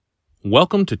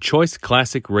Welcome to Choice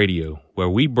Classic Radio, where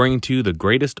we bring to you the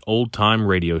greatest old-time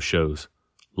radio shows.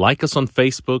 Like us on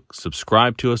Facebook,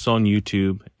 subscribe to us on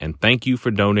YouTube, and thank you for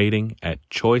donating at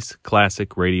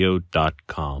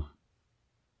choiceclassicradio.com.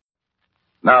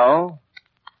 Now,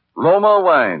 Roma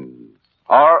Wines,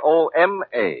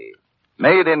 R-O-M-A,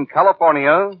 made in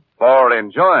California for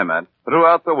enjoyment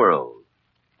throughout the world.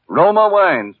 Roma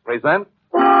Wines present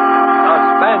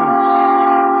Suspense.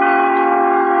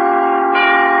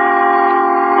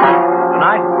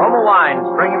 Tonight, Roma Wines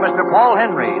bring you Mr. Paul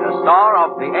Henry, the star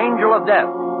of The Angel of Death,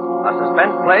 a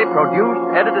suspense play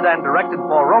produced, edited, and directed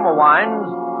for Roma Wines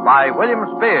by William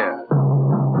Spear.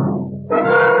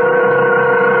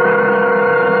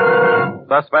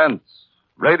 Suspense,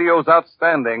 radio's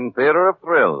outstanding theater of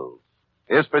thrills,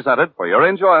 is presented for your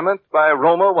enjoyment by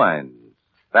Roma Wines.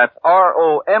 That's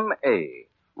R-O-M-A,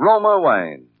 Roma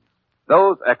Wines.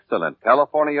 Those excellent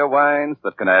California wines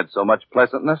that can add so much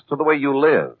pleasantness to the way you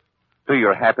live, to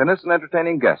your happiness in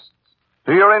entertaining guests,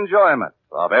 to your enjoyment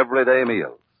of everyday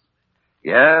meals.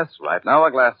 Yes, right now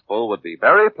a glassful would be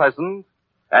very pleasant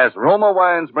as Roma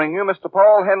Wines bring you Mr.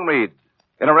 Paul Henry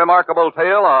in a remarkable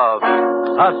tale of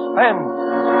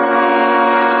Suspense.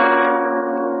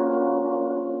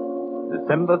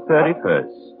 December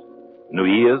 31st, New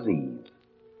Year's Eve.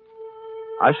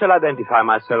 I shall identify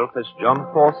myself as John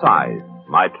Forsyth,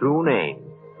 my true name,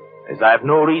 as I have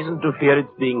no reason to fear its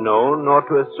being known nor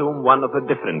to assume one of a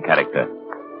different character.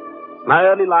 My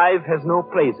early life has no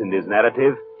place in this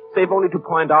narrative, save only to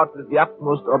point out with the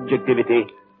utmost objectivity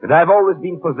that I have always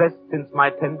been possessed since my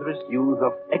tenderest youth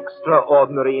of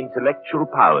extraordinary intellectual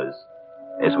powers.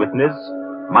 As witness,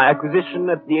 my acquisition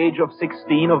at the age of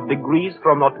 16 of degrees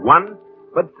from not one,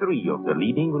 but three of the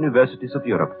leading universities of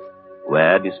Europe,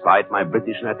 where, despite my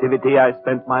British nativity, I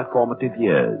spent my formative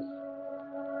years.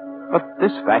 But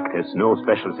this fact has no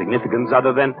special significance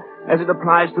other than as it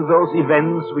applies to those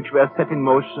events which were set in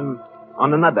motion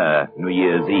on another New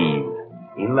Year's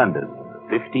Eve in London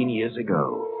 15 years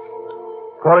ago.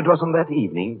 For it was on that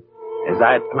evening, as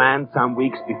I had planned some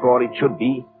weeks before it should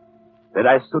be, that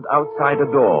I stood outside a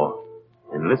door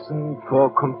and listened for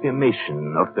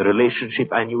confirmation of the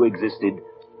relationship I knew existed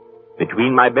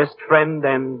between my best friend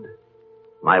and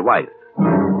my wife.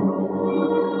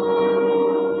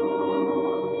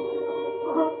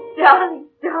 Darling,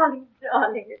 darling,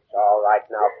 darling. It's all right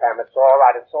now, Pam. It's all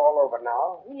right. It's all over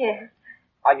now. Yes,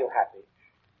 Are you happy?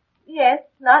 yes,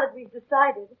 now that we've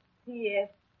decided. Yes,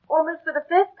 almost for the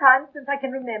first time since I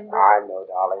can remember. I know,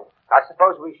 darling. I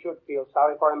suppose we should feel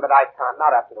sorry for him, but I can't.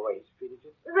 Not after the way he's treated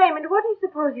you. Raymond, what do you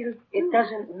suppose you'll do? It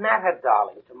doesn't matter,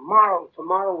 darling. Tomorrow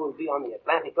we'll be on the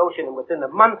Atlantic Ocean, and within a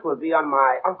month we'll be on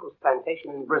my uncle's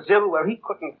plantation in Brazil, where he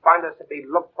couldn't find us if he'd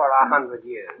looked for 100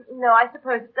 years. No, I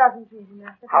suppose it doesn't really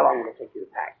matter. How long will it take you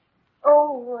to pack?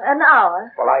 Oh, an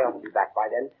hour. Well, I ought to be back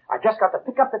by then. I just got to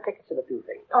pick up the tickets and a few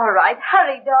things. All right,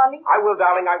 hurry, darling. I will,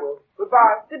 darling, I will.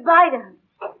 Goodbye. Goodbye, darling.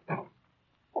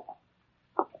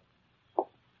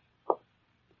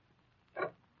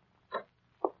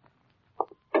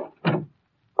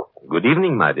 Good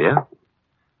evening, my dear.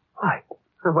 Why,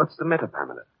 what's the matter,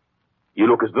 Pamela? You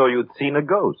look as though you'd seen a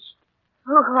ghost.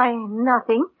 Oh, why,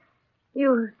 nothing.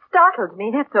 You startled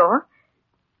me, that's all.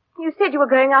 You said you were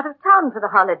going out of town for the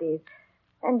holidays.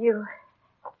 And you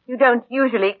don't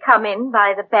usually come in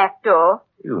by the back door.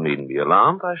 You needn't be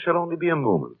alarmed. I shall only be a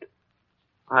moment.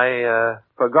 I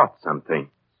forgot something.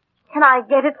 Can I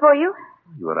get it for you?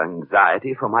 Your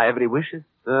anxiety for my every wish is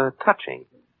touching.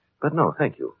 But no,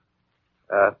 thank you.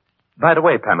 By the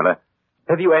way, Pamela,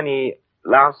 have you any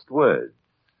last words?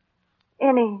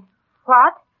 Any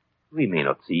what? We may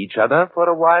not see each other for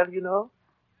a while, you know.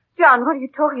 John, what are you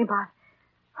talking about?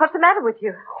 What's the matter with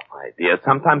you? Oh, my dear,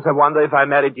 sometimes I wonder if I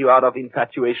married you out of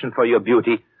infatuation for your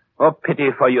beauty or pity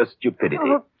for your stupidity.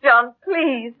 Oh, John,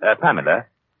 please. Pamela,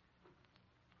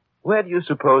 where do you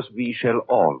suppose we shall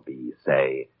all be,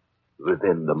 say,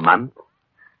 within the month?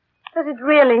 Does it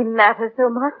really matter so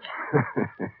much?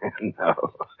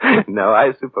 No,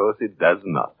 I suppose it does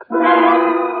not.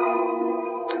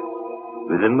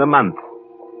 Within the month,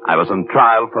 I was on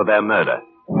trial for their murder.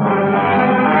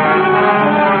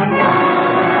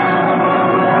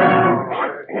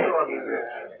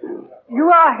 You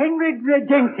are Henry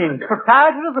Jenkins,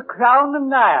 proprietor of the Crown and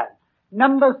Lion,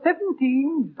 number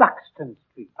 17, Buxton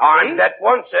Street. I'm that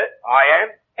one, sir. I am.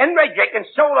 Henry Jenkins,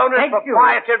 sole owner and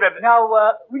proprietor of... Now,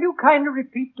 will you kindly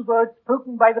repeat the words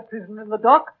spoken by the prisoner in the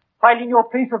dock, while in your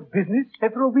place of business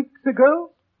several weeks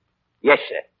ago? Yes,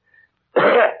 sir.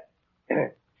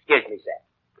 Excuse me, sir.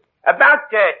 About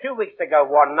 2 weeks ago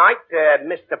one night,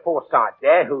 Mr. Forsyth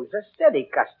there, who's a steady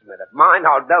customer of mine,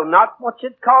 although not what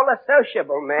you'd call a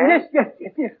sociable man.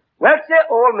 Yes. Well, sir,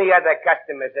 all me other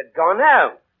customers had gone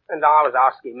home, and I was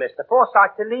asking Mr.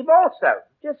 Forsyth to leave also,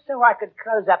 just so I could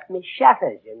close up me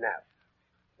shutters, you know.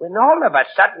 When all of a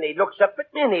sudden he looks up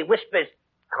at me and he whispers,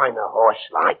 kind of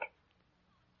hoarse-like,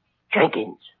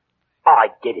 "Jenkins, I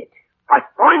did it. I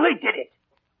finally did it."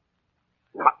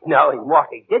 Not knowing what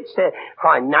he did, sir,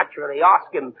 I naturally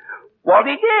asked him what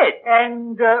he did.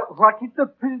 And what did the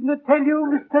prisoner tell you,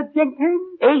 Mr.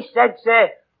 Jenkins? He said,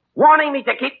 sir, warning me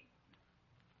to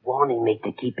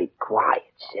keep it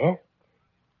quiet, sir.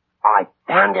 I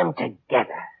found them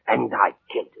together, and I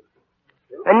killed them.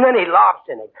 And then he laughs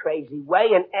in a crazy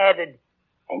way and added,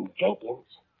 "And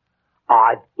Jenkins,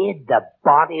 I've hid the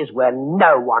bodies where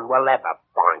no one will ever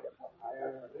find them."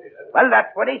 Well,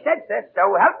 that's what he said, sir,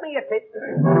 so help me if it...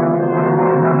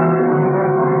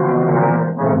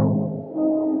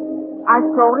 I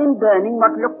saw him burning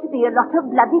what looked to be a lot of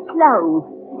bloody clothes.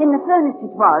 In the furnace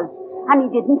it was. And he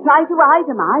didn't try to hide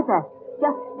them either.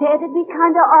 Just stared at me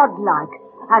kind of odd-like.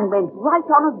 And went right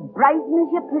on as brazen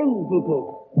as you please, he did.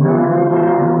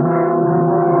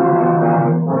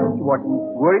 He wasn't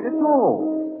worried at all.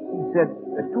 He said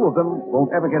the two of them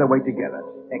won't ever get away together,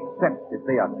 except if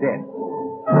they are dead.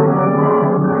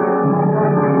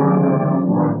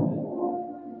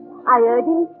 I heard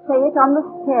him say it on the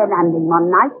stair landing one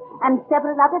night and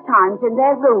several other times in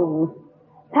their rooms.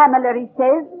 "Pamela," he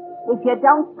says, "if you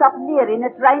don't stop leering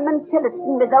at Raymond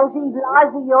Tillotson with those evil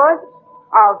eyes of yours,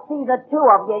 I'll see the two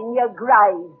of you in your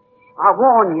grave. I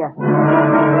warn you."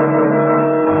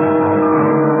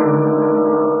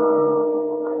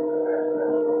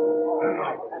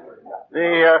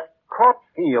 The court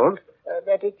feels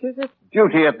that it is its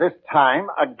duty at this time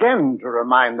again to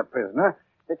remind the prisoner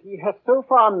that he has so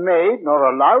far made, nor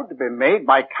allowed to be made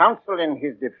by counsel in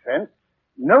his defense,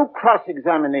 no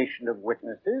cross-examination of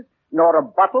witnesses, nor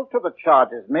rebuttal to the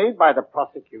charges made by the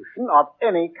prosecution of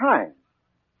any kind,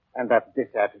 and that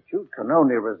this attitude can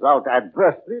only result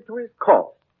adversely to his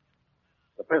cause.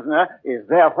 The prisoner is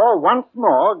therefore once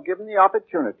more given the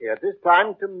opportunity at this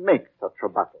time to make such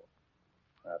rebuttal.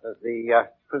 Does the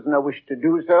prisoner wish to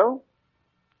do so?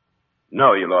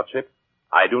 No, Your Lordship,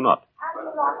 I do not.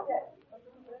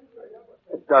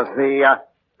 Does the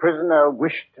prisoner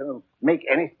wish to make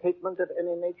any statement of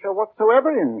any nature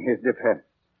whatsoever in his defense?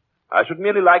 I should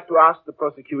merely like to ask the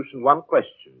prosecution one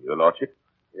question, Your Lordship.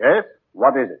 Yes?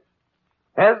 What is it?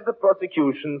 Has the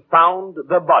prosecution found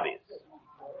the bodies?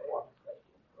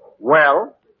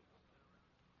 Well,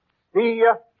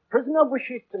 the prisoner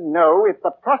wishes to know if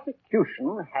the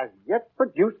prosecution has yet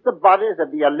produced the bodies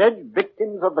of the alleged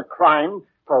victims of the crime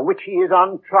for which he is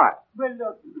on trial.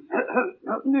 Well,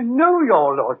 no,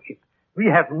 Your Lordship. We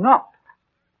have not.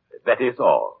 That is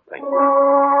all. Thank you.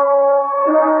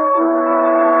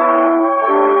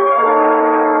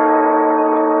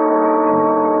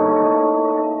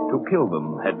 To kill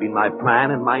them had been my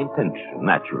plan and my intention,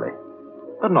 naturally.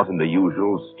 But not in the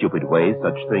usual stupid way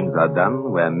such things are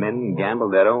done, where men gamble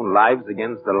their own lives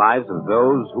against the lives of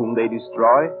those whom they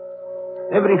destroy.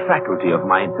 Every faculty of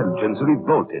my intelligence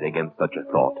revolted against such a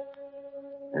thought.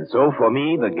 And so for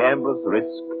me, the gambler's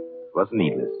risk was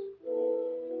needless.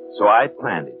 So I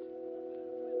planned it.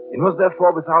 It was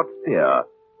therefore without fear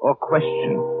or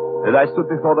question that I stood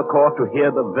before the court to hear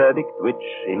the verdict which,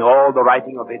 in all the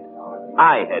writing of it,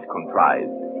 I had contrived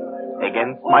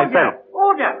against myself.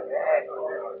 Order!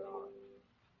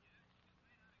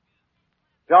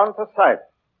 John Forsyth,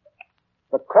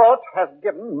 the court has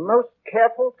given most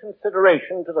careful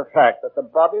consideration to the fact that the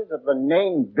bodies of the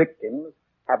named victims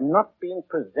have not been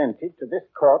presented to this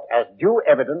court as due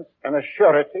evidence and a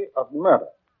surety of murder,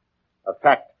 a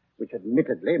fact which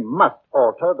admittedly must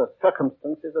alter the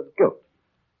circumstances of guilt.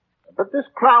 But this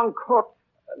Crown Court,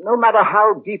 no matter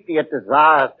how deeply it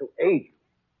desires to aid you,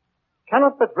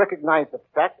 cannot but recognize the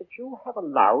fact that you have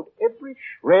allowed every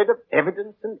shred of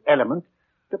evidence and element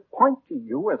to point to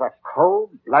you as a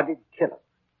cold-blooded killer.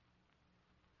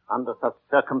 Under such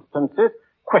circumstances,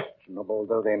 questionable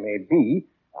though they may be,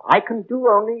 I can do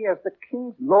only as the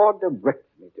King's law directs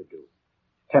me to do,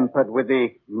 tempered with the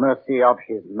mercy of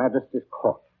His Majesty's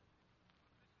court.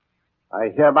 I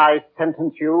hereby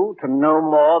sentence you to no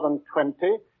more than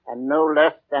 20 and no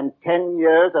less than 10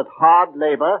 years of hard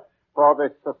labor for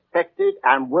the suspected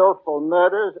and willful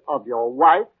murders of your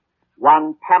wife,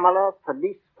 one Pamela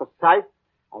Felice Forsyth,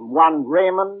 and one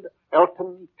Raymond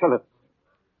Elton Tillotson.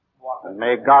 And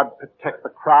may God protect the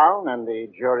Crown and the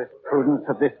jurisprudence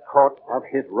of this court of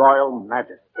His Royal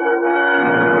Majesty.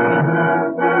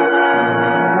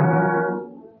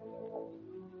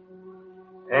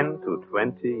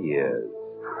 20 years.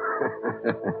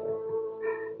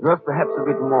 It was perhaps a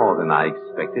bit more than I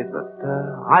expected, but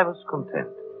I was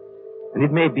content. And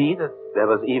it may be that there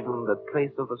was even the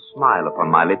trace of a smile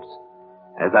upon my lips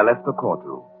as I left the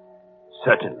courtroom.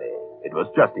 Certainly, it was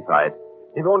justified,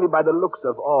 if only by the looks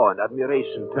of awe and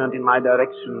admiration turned in my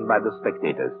direction by the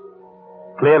spectators.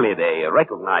 Clearly, they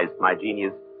recognized my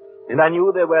genius, and I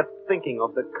knew they were thinking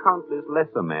of the countless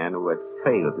lesser men who had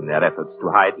failed in their efforts to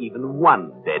hide even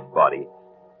one dead body,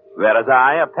 whereas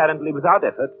I, apparently without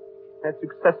effort, had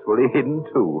successfully hidden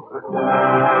two.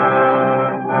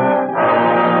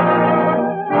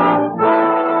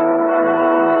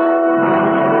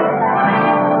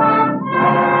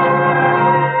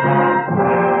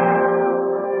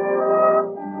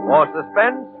 For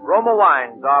Suspense, Roma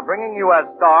Wines are bringing you as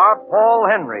star Paul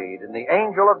Henry in The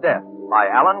Angel of Death by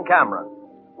Alan Cameron.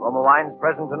 Roma Wines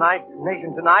present tonight,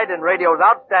 nation tonight in radio's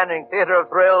outstanding theater of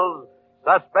thrills,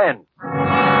 Suspense.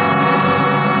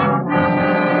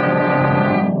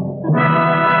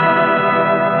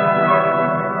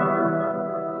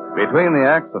 Between the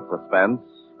acts of Suspense,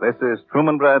 this is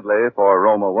Truman Bradley for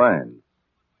Roma Wines.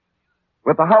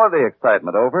 With the holiday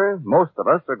excitement over, most of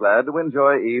us are glad to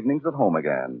enjoy evenings at home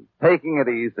again, taking it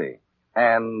easy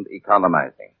and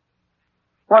economizing.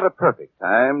 What a perfect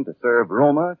time to serve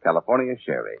Roma California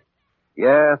Sherry.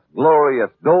 Yes,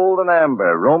 glorious golden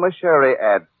amber Roma Sherry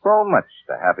adds so much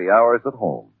to happy hours at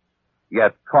home,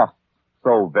 yet costs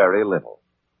so very little.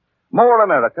 More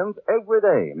Americans every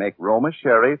day make Roma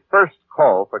Sherry first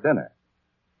call for dinner.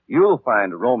 You'll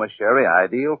find Roma Sherry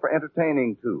ideal for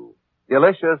entertaining, too.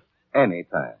 Delicious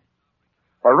anytime.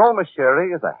 For Roma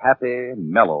Sherry is a happy,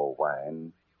 mellow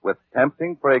wine with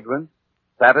tempting fragrance,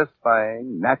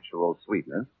 satisfying, natural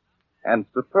sweetness, and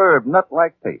superb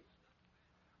nut-like taste.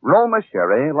 Roma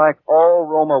Sherry, like all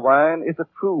Roma wine, is a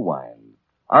true wine,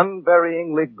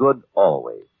 unvaryingly good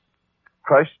always.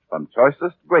 Crushed from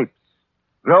choicest grapes,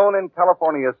 grown in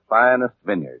California's finest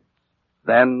vineyards,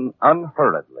 then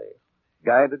unhurriedly,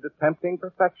 guided to tempting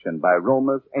perfection by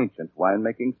Roma's ancient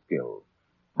winemaking skills.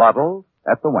 Bottled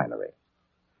at the winery.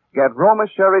 Get Roma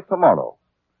Sherry tomorrow,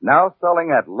 now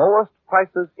selling at lowest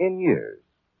prices in years.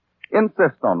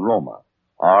 Insist on Roma,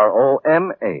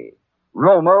 R-O-M-A,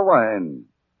 Roma wine,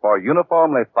 for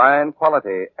uniformly fine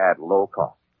quality at low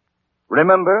cost.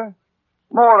 Remember,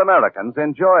 more Americans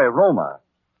enjoy Roma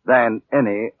than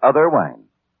any other wine.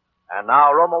 And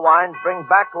now Roma Wines brings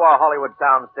back to our Hollywood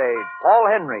soundstage Paul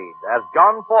Henry as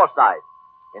John Forsythe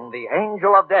in The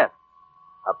Angel of Death.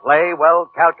 A play well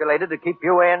calculated to keep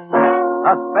you in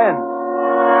suspense.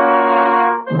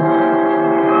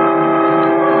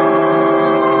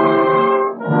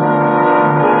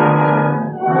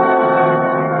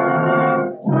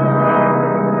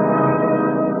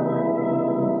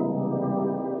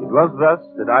 It was thus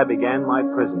that I began my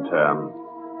prison term,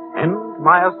 and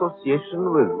my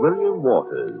association with William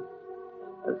Waters,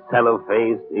 a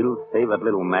sallow-faced, ill-favored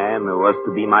little man who was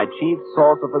to be my chief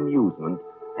source of amusement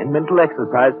and mental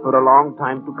exercise for a long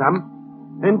time to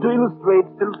come, and to illustrate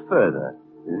still further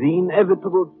the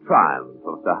inevitable triumph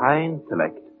of the high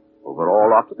intellect over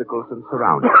all obstacles and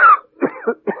surroundings.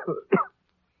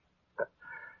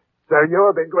 So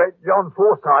you're the great John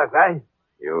Forsythe, eh?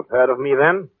 You've heard of me,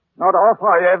 then? Not off,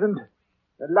 I haven't.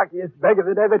 The luckiest beggar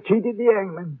that ever cheated the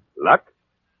hangman. Luck?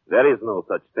 There is no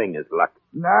such thing as luck.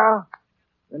 No?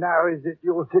 And how is it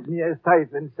you're sitting here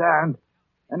safe and sound,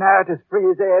 and out as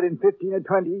free as air in 15 or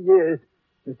 20 years,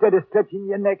 instead of stretching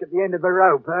your neck at the end of a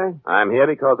rope, eh? I'm here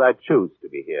because I choose to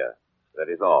be here. That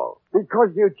is all.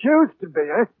 Because you choose to be,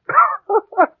 eh?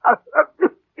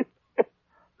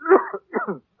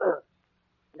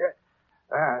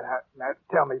 Now,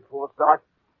 tell me, Forsythe,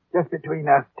 just between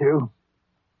us two,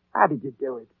 how did you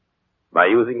do it? By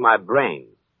using my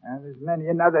brains. And there's many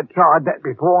another tried that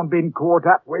before and been caught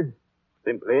up with.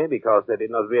 Simply because they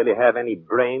did not really have any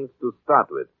brains to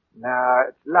start with. No,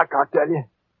 it's luck, I tell you.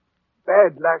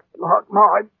 Bad luck like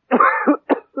mine.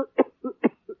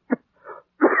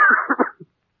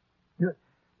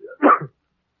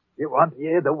 You want to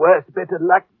hear the worst bit of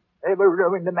luck ever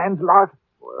ruined a man's life?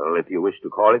 Well, if you wish to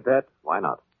call it that, why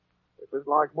not? It was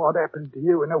like what happened to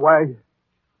you in a way.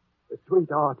 The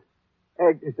sweetheart,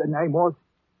 Agnes her name was,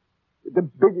 with the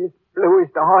biggest,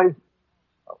 bluest eyes.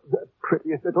 Oh, the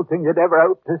prettiest little thing you'd ever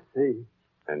hoped to see.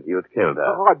 And you'd killed her?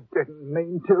 Oh, I didn't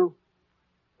mean to.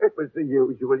 It was the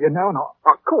usual, you know, and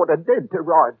I caught her dead to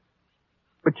rights.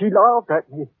 But she laughed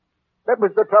at me. That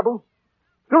was the trouble.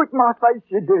 Threw it in my face,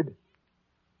 she did.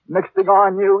 Next thing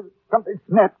I knew, something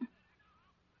snapped.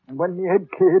 And when me head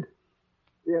cleared,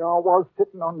 there I was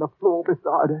sitting on the floor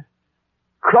beside her,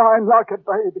 crying like a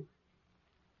baby.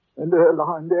 And her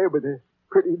lying there with her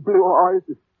pretty blue eyes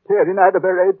staring out of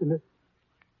her head and a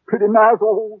pretty mouth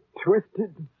all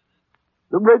twisted.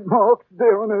 The red marks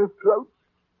there on her throat.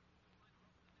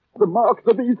 The marks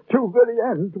of these two very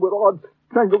ends where I'd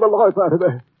strangle the life out of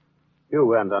her. You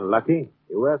weren't unlucky.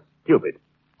 You were stupid.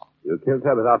 You killed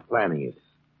her without planning it.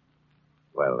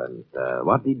 Well, and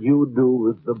what did you do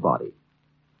with the body?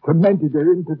 Cemented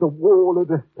her into the wall of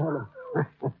the cellar.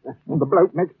 And the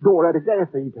bloke next door had a gas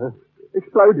heater.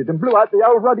 Exploded and blew out the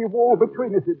old ruddy wall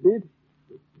between us, it did.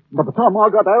 By the time I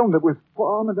got home, there was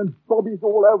farming and bobbies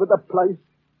all over the place.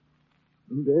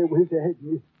 And there was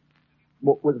Agnes,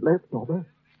 what was left of her,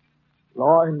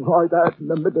 lying right out in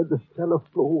the middle of the cellar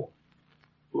floor,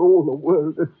 for all the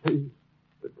world to see.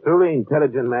 The truly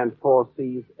intelligent man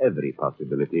foresees every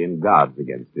possibility and guards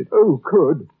against it. Who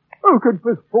could? Who could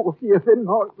foresee a thing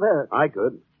like that? I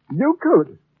could. You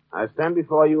could? I stand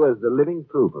before you as the living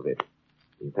proof of it.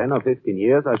 In 10 or 15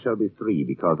 years, I shall be free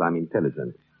because I'm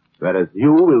intelligent. Whereas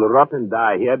you will rot and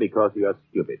die here because you are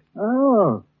stupid.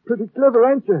 Oh, pretty clever,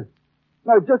 ain't you?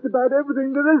 Know just about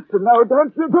everything there is to know,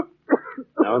 don't you?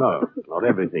 No, not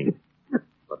everything.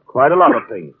 But quite a lot of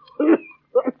things.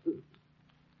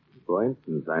 For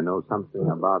instance, I know something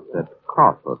about that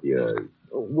cough of yours.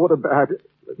 What about it?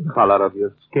 The color of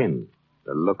your skin,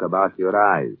 the look about your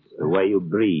eyes, the way you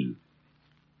breathe.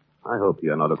 I hope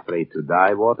you're not afraid to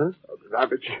die, Waters. Oh,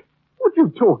 Ravage, what are you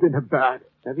talking about?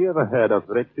 Have you ever heard of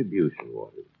retribution,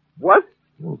 Waters? What?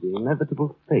 Oh, the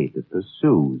inevitable fate that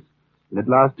pursues and at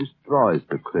last destroys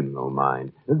the criminal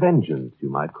mind. Vengeance, you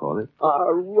might call it.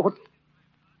 What?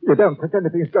 You don't think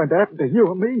anything's going to happen to you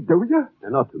or me, do you?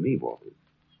 And not to me, Waters.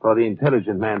 For the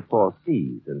intelligent man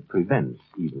foresees and prevents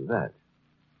even that.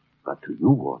 But to you,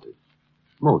 Waters.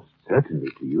 Most certainly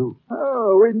to you.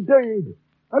 Oh, indeed.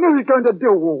 And who's going to do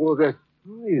all this?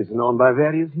 He is known by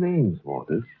various names,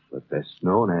 Waters, but best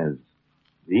known as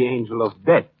the Angel of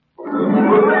Death.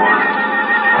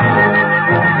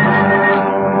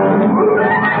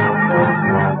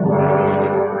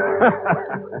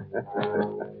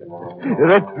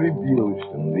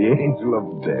 Retribution, the Angel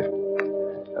of Death.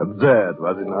 Absurd,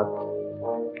 was it not?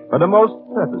 But a most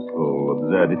purposeful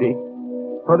absurdity.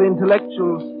 For the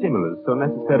intellectual stimulus so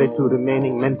necessary to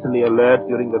remaining mentally alert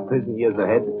during the prison years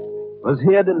ahead was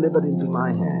here delivered into my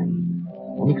hand.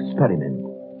 An experiment,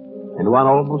 and one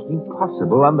almost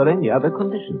impossible under any other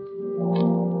conditions.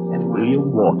 And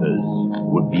William Waters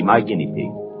would be my guinea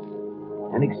pig.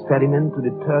 An experiment to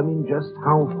determine just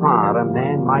how far a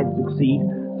man might succeed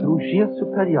through sheer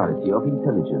superiority of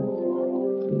intelligence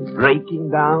in breaking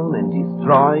down and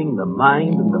destroying the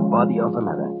mind and the body of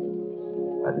another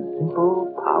by the simple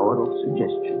power of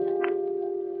suggestion.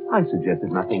 I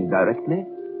suggested nothing directly,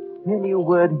 merely a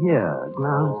word here, a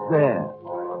glance there,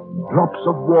 drops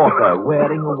of water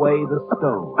wearing away the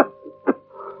stone.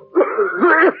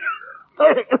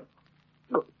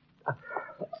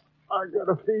 I got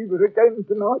a fever again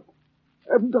tonight,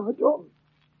 haven't I, John?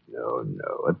 No,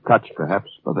 a touch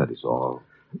perhaps, but that is all.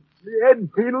 The head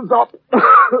feels up.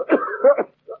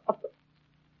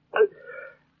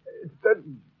 It's that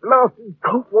blasted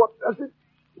cough, what does it?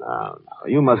 No,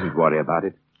 you mustn't worry about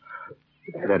it.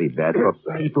 It's very bad for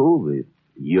people with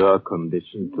your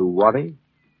condition to worry.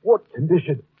 What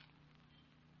condition?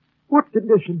 What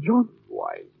condition, John?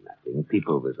 Why, nothing.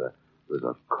 People with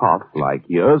a cough like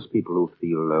yours, people who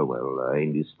feel,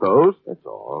 indisposed, that's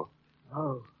all.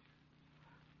 Oh.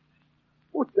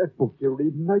 What's that book you're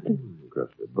reading, Mikey?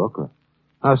 Just a book.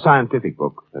 A scientific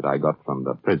book that I got from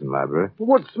the prison library.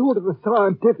 What sort of a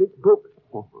scientific book?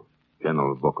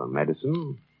 General book on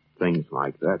medicine. Things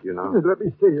like that, you know. Let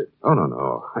me see it. Oh,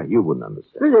 no. You wouldn't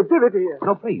understand. Here, give it here.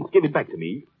 No, please, give it back to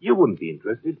me. You wouldn't be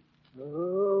interested.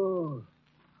 Oh.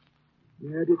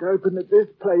 You had it open at this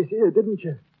place here, didn't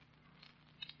you?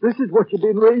 This is what you've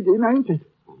been reading, ain't it?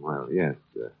 Well, yes,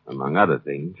 among other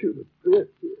things.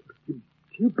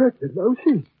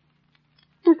 Tuberculosis?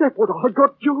 Is that what I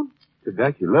got, John?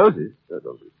 Tuberculosis? Oh,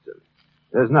 don't be silly.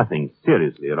 There's nothing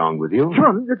seriously wrong with you.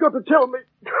 John, you've got to tell me.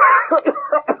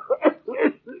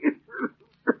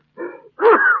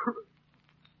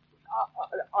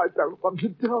 I don't want to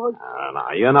die.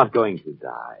 No, you're not going to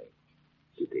die.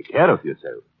 You take care of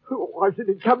yourself. Why should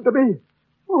it come to me?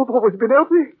 I've always been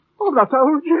healthy. I'm not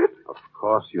old yet. Of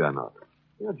course you are not.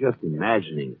 You're just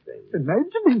imagining things.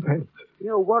 Imagining things?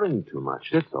 You're worrying too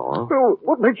much, that's all. Well,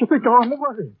 what makes you think I'm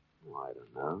worried? Oh, I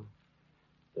don't know.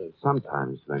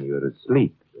 Sometimes when you're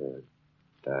asleep,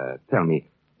 tell me,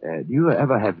 do you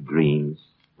ever have dreams?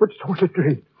 What sort of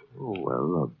dreams? Oh,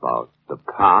 well, about the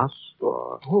past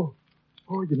or... Oh,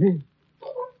 you mean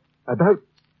about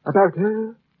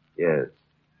her? Yes.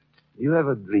 Do you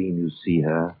ever dream you see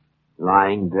her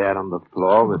lying there on the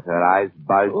floor with her eyes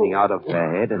bulging out of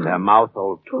her head and her mouth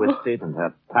all twisted and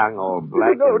her tongue all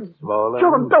black and swollen.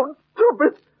 John, don't stop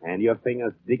it. And your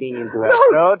fingers digging into her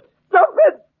throat. Stop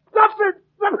it! Stop it!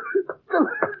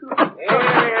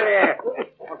 Here.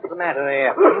 What's the matter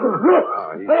here?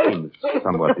 Oh, he seems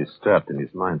somewhat disturbed in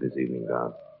his mind this evening,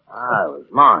 Doc. Oh,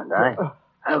 his mind, eh?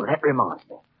 Oh, that reminds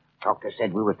me. Doctor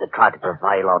said we was to try to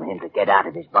prevail on him to get out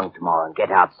of his bunk tomorrow and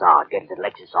get outside, get a little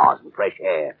exercise and fresh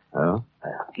air. Oh?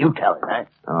 You tell him, eh?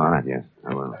 Oh, all right, yes,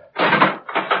 I will.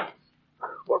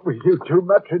 What were you two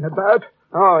muttering about?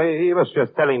 Oh, he was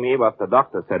just telling me what the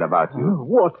doctor said about you.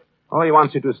 What? Oh, he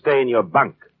wants you to stay in your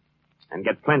bunk and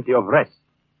get plenty of rest.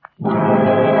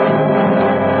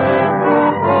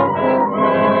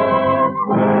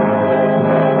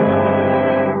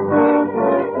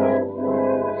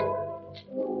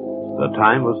 The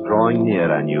time was drawing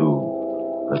near, I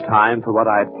knew. The time for what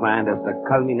I had planned as the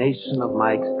culmination of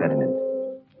my experiment.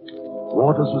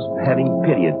 Waters was having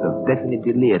periods of definite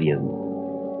delirium.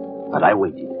 But I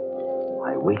waited.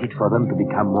 I waited for them to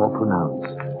become more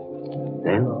pronounced.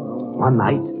 Then, one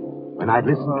night, when I'd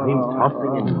listened to him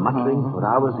tossing and muttering for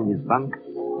hours in his bunk,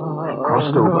 I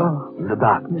crossed over in the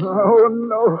darkness. Oh,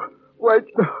 no. Wait.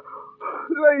 It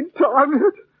ain't time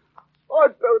yet. I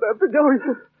don't have to go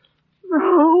here.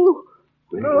 No.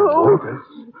 William Waters.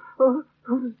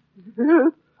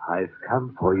 Yes. I've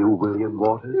come for you, William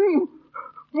Waters.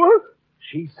 What?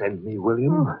 She sent me,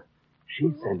 William. She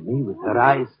sent me with her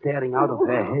eyes staring out of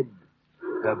her head,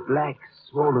 her black,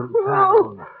 swollen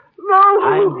tongue. No.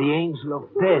 I'm the angel of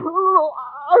death.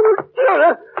 I'll kill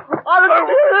her. I'll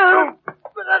kill her.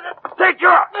 Take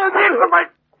your hand from my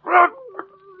throat!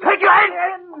 Take your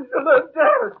hand!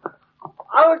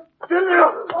 I'll kill you.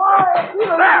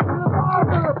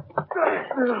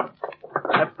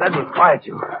 Perhaps that will quiet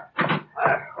you.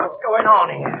 What's going on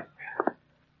here?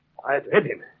 I had to hit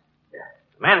him.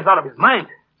 The man is out of his mind.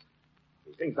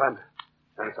 He thinks I'm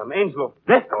some angel of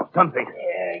death or something.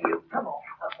 Yeah, you come on.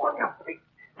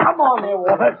 Come on there,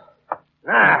 Waters.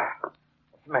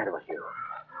 What's the matter with you?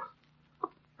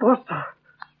 Buster,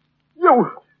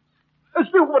 it's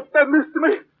you what done this to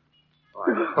me. Oh, I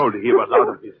told you he was out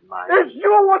of his mind. It's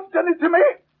you what done it to me.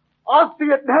 I'll see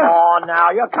it now. Come on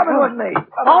now, you're coming with me.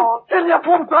 I'll kill you,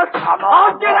 Buster. Come on.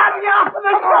 I'll get out of here after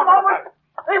this moment.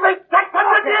 Even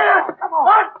 600 years.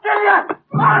 I'll kill you.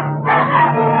 I'll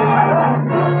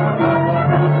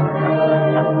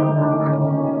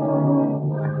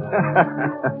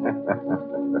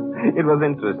It was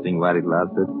interesting while it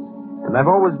lasted. And I've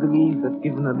always believed that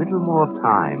given a little more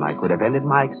time, I could have ended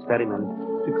my experiment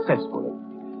successfully.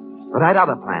 But I'd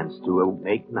other plans to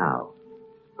make now.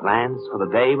 Plans for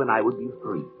the day when I would be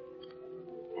free.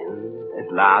 And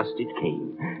at last it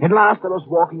came. At last I was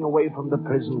walking away from the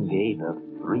prison gate a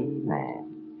free man.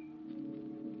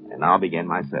 And now began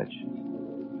my search.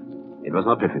 It was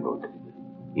not difficult.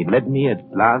 It led me at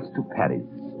last to Paris,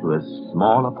 to a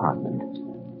small apartment,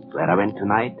 where I went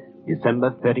tonight,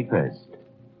 December 31st,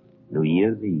 New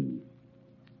Year's Eve.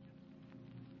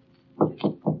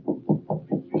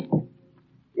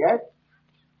 Yes?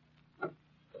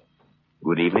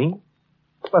 Good evening.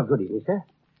 Well, good evening, sir.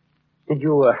 Did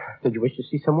you wish to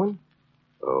see someone?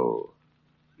 Oh,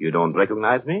 you don't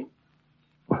recognize me?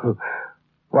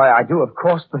 Why, I do, of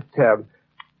course, but,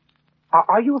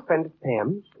 are you a friend of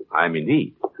Pam's? I'm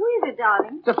indeed. Who is it,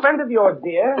 darling? It's a friend of yours,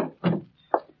 dear.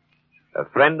 A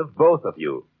friend of both of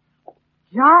you.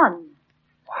 John.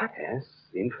 What? Yes,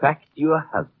 in fact, your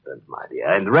husband, my dear,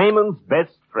 and Raymond's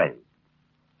best friend.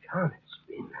 John, it's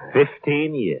been...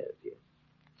 15 years, yes.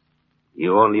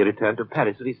 You only returned to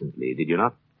Paris recently, did you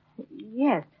not?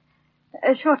 Yes,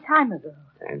 a short time ago.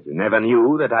 And you never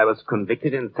knew that I was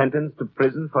convicted and sentenced to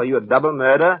prison for your double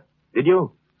murder, did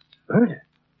you? Murder?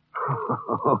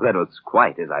 Oh, that was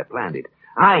quite as I planned it.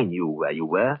 I knew where you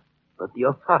were, but the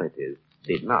authorities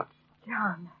did not.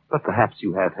 John. But perhaps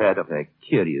you have heard of a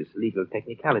curious legal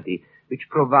technicality which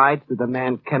provides that a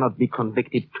man cannot be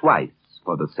convicted twice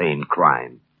for the same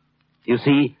crime. You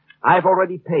see, I've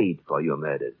already paid for your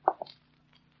murders.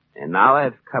 And now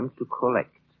I've come to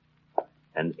collect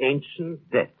an ancient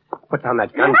debt. Put down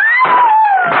that gun.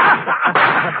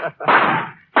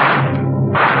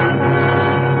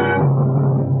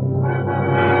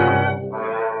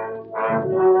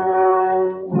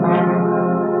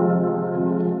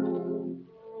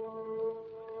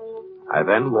 I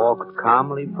then walked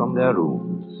calmly from their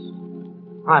rooms.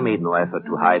 I made no effort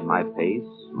to hide my face,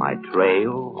 my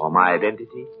trail, or my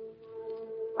identity.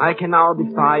 I can now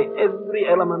defy every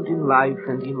element in life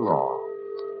and in law.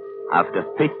 After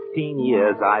 15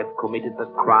 years, I've committed the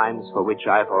crimes for which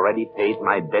I've already paid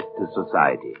my debt to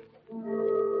society.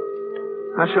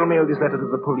 I shall mail this letter to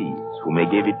the police, who may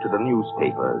give it to the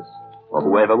newspapers, or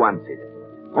whoever wants it.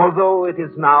 Although it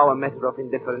is now a matter of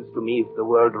indifference to me if the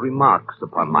world remarks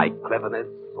upon my cleverness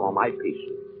or my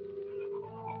patience.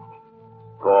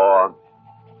 For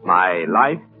my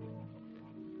life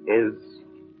is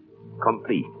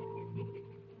complete.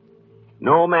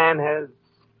 No man has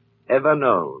ever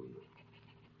known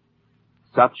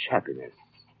such happiness.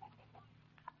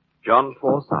 John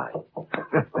Forsyth.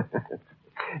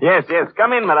 Yes,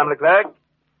 come in, Madame Leclerc.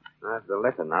 I have the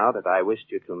letter now that I wished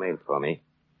you to mail for me.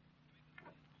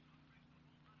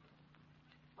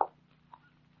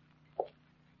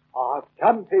 I've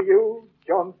come to you,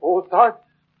 John Forsyth.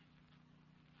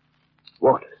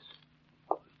 Waters.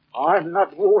 I'm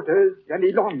not Waters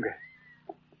any longer.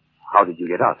 How did you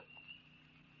get out?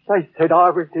 They said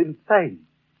I was insane,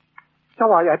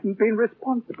 so I hadn't been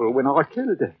responsible when I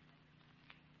killed her.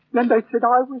 Then they said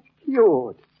I was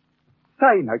cured,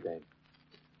 sane again.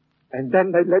 And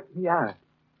then they let me out.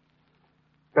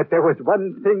 But there was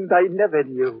one thing they never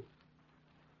knew.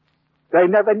 They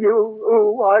never knew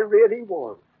who I really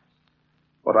was.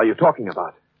 What are you talking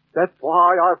about? That's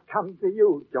why I've come to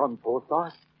you, John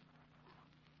Forsyth.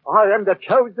 I am the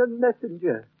chosen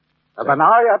messenger of an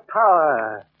higher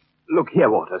power. Look here,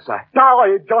 Waters,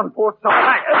 Die, John Forsyth!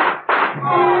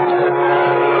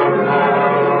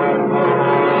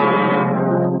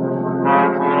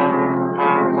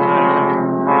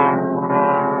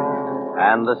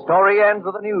 And the story ends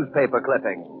with a newspaper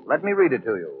clipping. Let me read it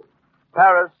to you.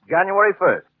 Paris, January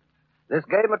 1st. This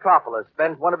gay metropolis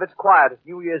spent one of its quietest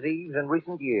New Year's Eves in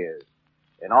recent years.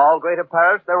 In all Greater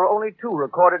Paris, there were only 2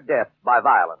 recorded deaths by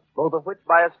violence, both of which,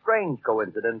 by a strange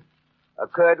coincidence,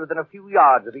 occurred within a few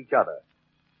yards of each other.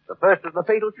 The first was the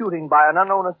fatal shooting by an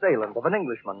unknown assailant of an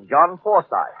Englishman, John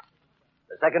Forsyth.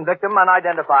 The second victim,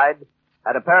 unidentified,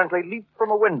 had apparently leaped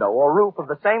from a window or roof of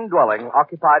the same dwelling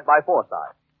occupied by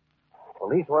Forsyth.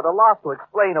 Police were at a loss to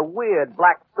explain a weird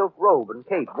black silk robe and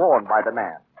cape worn by the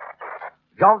man.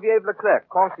 Geneviève Leclerc,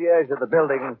 concierge of the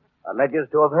building, alleges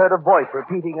to have heard a voice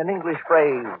repeating an English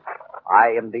phrase, "I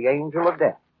am the angel of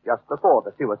death," just before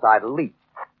the suicidal leap.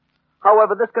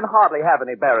 However, this can hardly have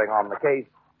any bearing on the case,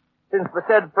 since the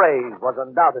said phrase was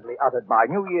undoubtedly uttered by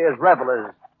New Year's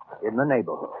revelers in the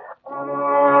neighborhood.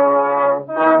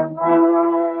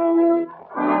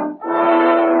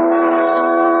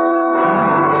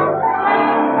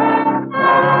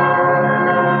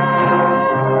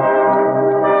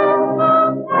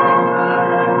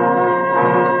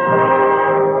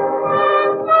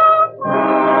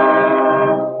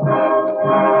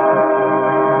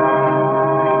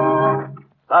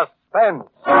 Suspense.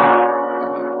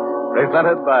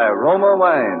 Presented by Roma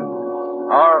Wines,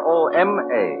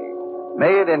 R-O-M-A,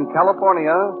 made in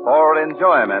California for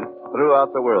enjoyment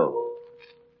throughout the world.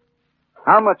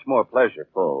 How much more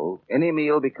pleasureful any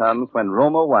meal becomes when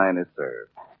Roma wine is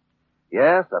served.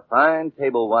 Yes, a fine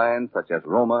table wine such as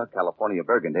Roma California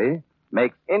Burgundy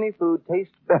makes any food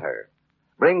taste better,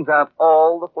 brings out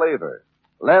all the flavor,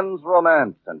 lends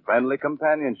romance and friendly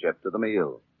companionship to the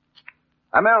meal.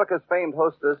 America's famed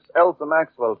hostess, Elsa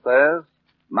Maxwell, says,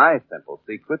 "My simple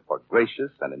secret for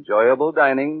gracious and enjoyable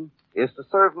dining is to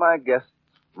serve my guests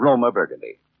Roma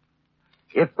Burgundy."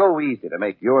 It's so easy to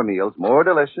make your meals more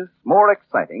delicious, more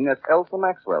exciting, as Elsa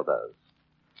Maxwell does.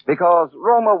 Because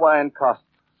Roma wine costs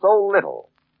so little,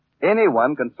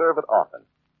 anyone can serve it often.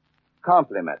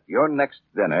 Complement your next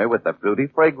dinner with the fruity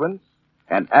fragrance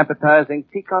and appetizing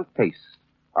piquant taste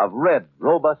of red,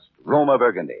 robust Roma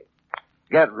Burgundy.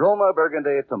 Get Roma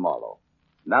Burgundy tomorrow,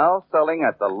 now selling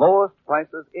at the lowest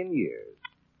prices in years.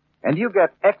 And you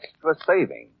get extra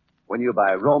saving when you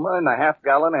buy Roma in the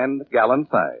half-gallon and gallon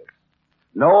size.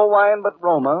 No wine but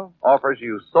Roma offers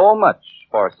you so much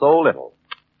for so little.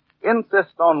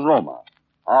 Insist on Roma,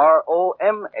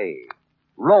 R-O-M-A,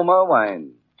 Roma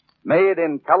wine, made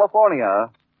in California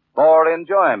for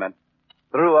enjoyment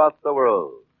throughout the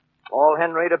world. Paul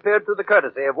Henry appeared through the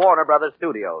courtesy of Warner Brothers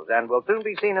Studios and will soon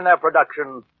be seen in their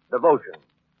production, Devotion.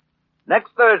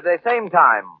 Next Thursday, same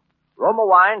time, Roma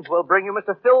Wines will bring you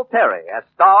Mr. Phil Terry as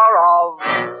star of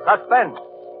Suspense,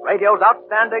 radio's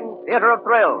outstanding theater of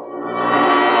thrills.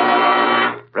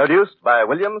 Produced by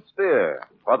William Spear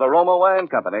for the Roma Wine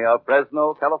Company of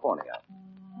Fresno, California.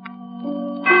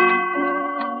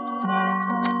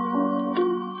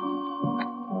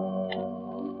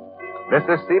 This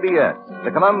is CBS,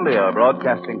 the Columbia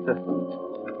Broadcasting System.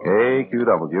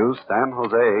 KQW, San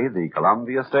Jose, the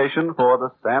Columbia station for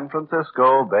the San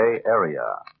Francisco Bay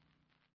Area.